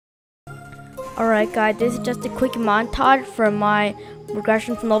Alright guys, this is just a quick montage from my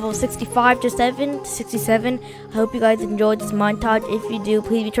progression from level 65 to 67. I hope you guys enjoyed this montage. If you do,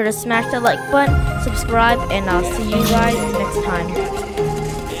 please be sure to smash that like button, subscribe, and I'll see you guys next time.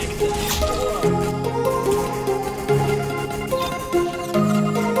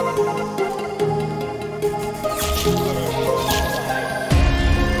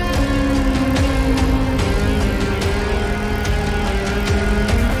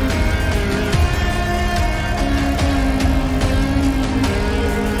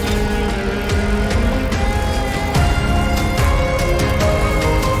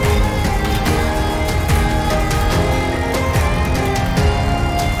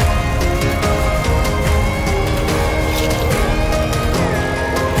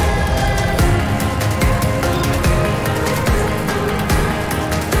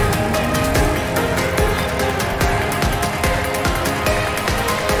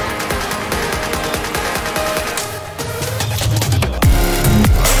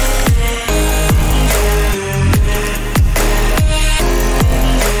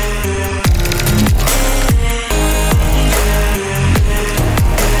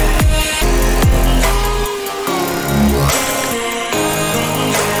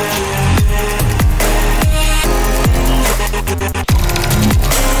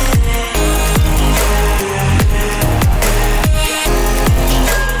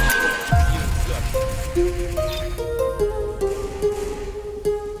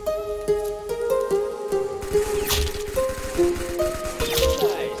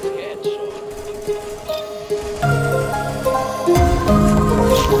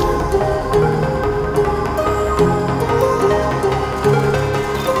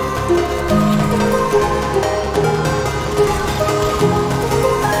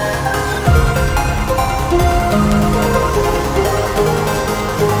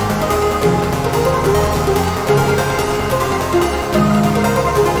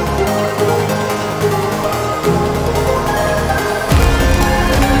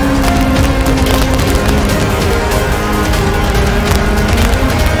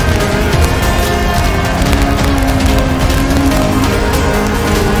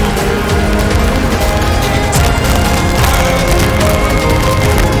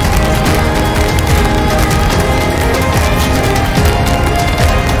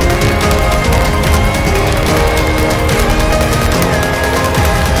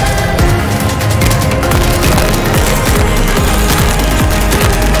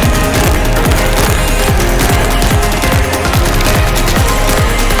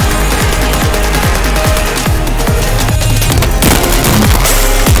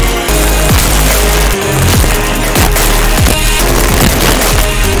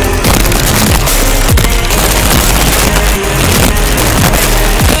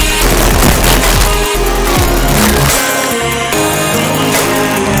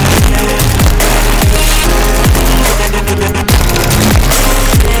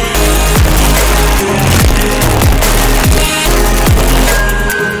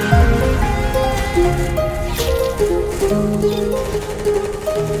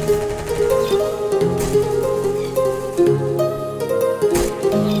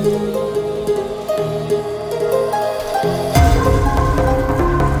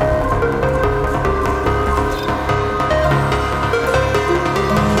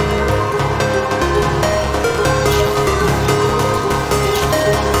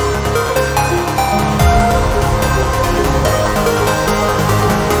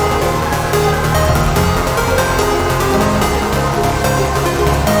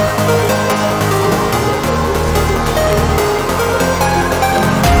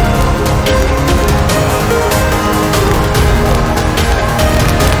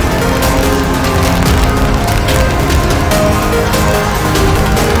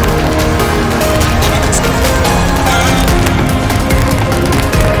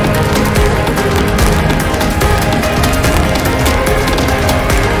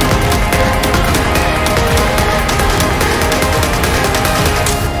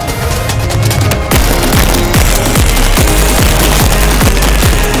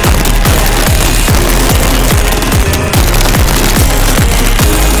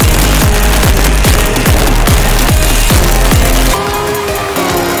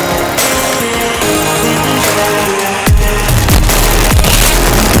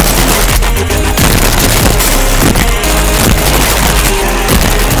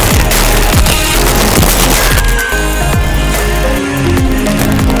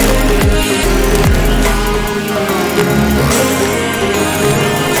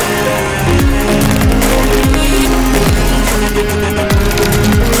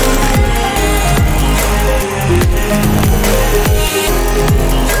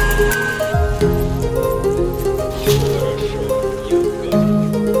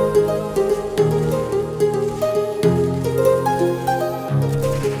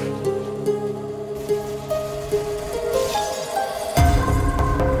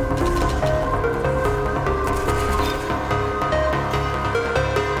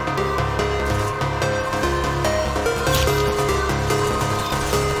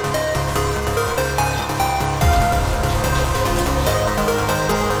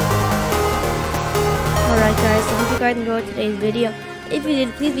 guys enjoyed today's video. If you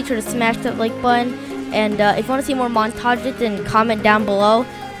did, please be sure to smash that like button. And if you want to see more montages, then comment down below.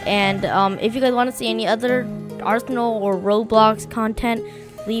 And if you guys want to see any other Arsenal or Roblox content,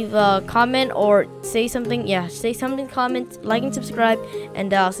 leave a comment or say something. Yeah, say something, comment, like, and subscribe.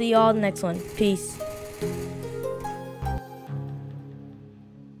 And I'll see you all in the next one. Peace.